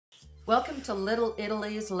Welcome to Little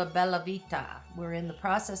Italy's La Bella Vita. We're in the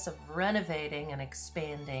process of renovating and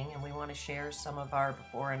expanding, and we want to share some of our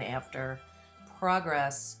before and after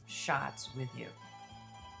progress shots with you.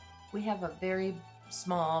 We have a very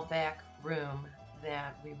small back room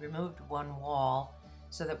that we removed one wall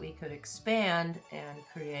so that we could expand and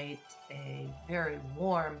create a very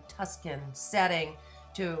warm Tuscan setting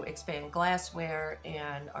to expand glassware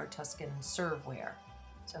and our Tuscan serveware.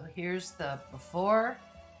 So here's the before,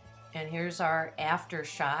 and here's our after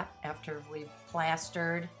shot after we've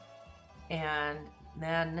plastered and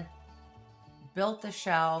then built the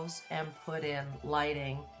shelves and put in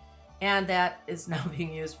lighting. And that is now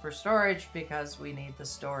being used for storage because we need the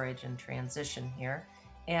storage and transition here.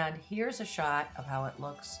 And here's a shot of how it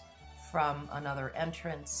looks from another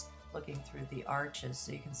entrance looking through the arches.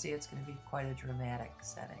 So you can see it's going to be quite a dramatic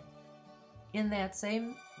setting. In that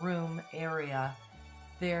same room area,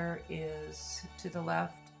 there is to the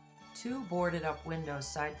left two boarded up windows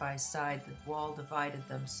side by side. The wall divided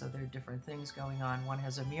them, so there are different things going on. One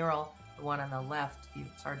has a mural, the one on the left,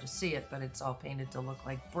 it's hard to see it, but it's all painted to look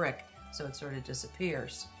like brick, so it sort of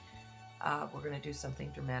disappears. We're going to do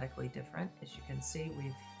something dramatically different. As you can see,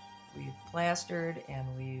 we've plastered and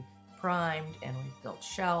we've primed and we've built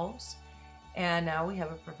shelves, and now we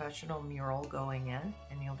have a professional mural going in,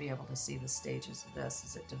 and you'll be able to see the stages of this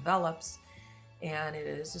as it develops. And it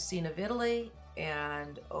is a scene of Italy,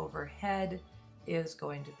 and overhead is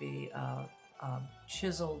going to be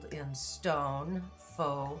chiseled in stone,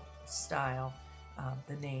 faux style,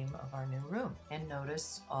 the name of our new room. And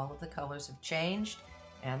notice all of the colors have changed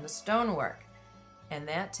and the stonework. And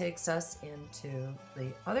that takes us into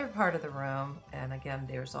the other part of the room, and again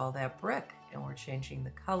there's all that brick, and we're changing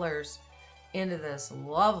the colors into this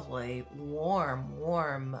lovely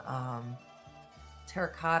warm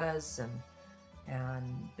terracottas and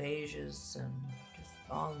beiges and just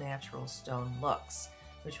all natural stone looks,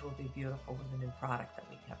 which will be beautiful with the new product that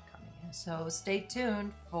we have coming in. So stay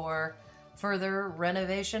tuned for further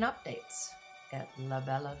renovation updates at La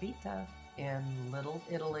Bella Vita in Little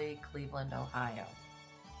Italy, Cleveland, Ohio.